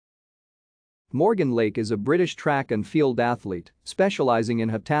Morgan Lake is a British track and field athlete, specializing in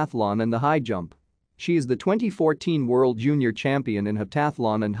heptathlon and the high jump. She is the 2014 World Junior Champion in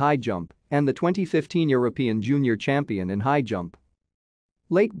heptathlon and high jump and the 2015 European Junior Champion in high jump.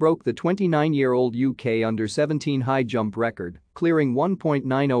 Lake broke the 29-year-old UK under-17 high jump record, clearing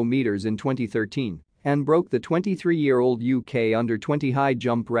 1.90 meters in 2013, and broke the 23-year-old UK under-20 high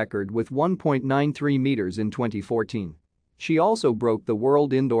jump record with 1.93 meters in 2014. She also broke the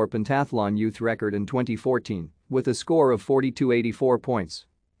World Indoor Pentathlon Youth record in 2014 with a score of 42.84 points.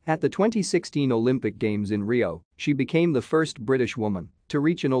 At the 2016 Olympic Games in Rio, she became the first British woman to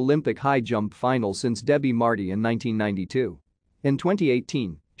reach an Olympic high jump final since Debbie Marty in 1992. In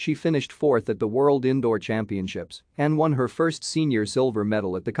 2018, she finished fourth at the World Indoor Championships and won her first senior silver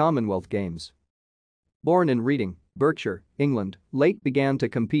medal at the Commonwealth Games. Born in Reading, Berkshire, England, Lake began to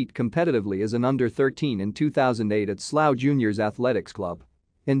compete competitively as an under-13 in 2008 at Slough Juniors Athletics Club.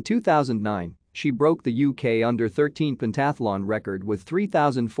 In 2009, she broke the UK under-13 pentathlon record with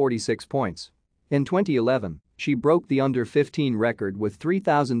 3,046 points. In 2011, she broke the under-15 record with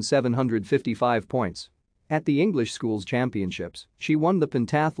 3,755 points. At the English Schools Championships, she won the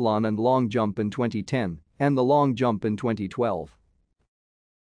pentathlon and long jump in 2010 and the long jump in 2012.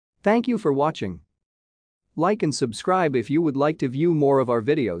 Thank you for watching. Like and subscribe if you would like to view more of our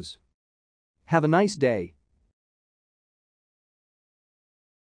videos. Have a nice day.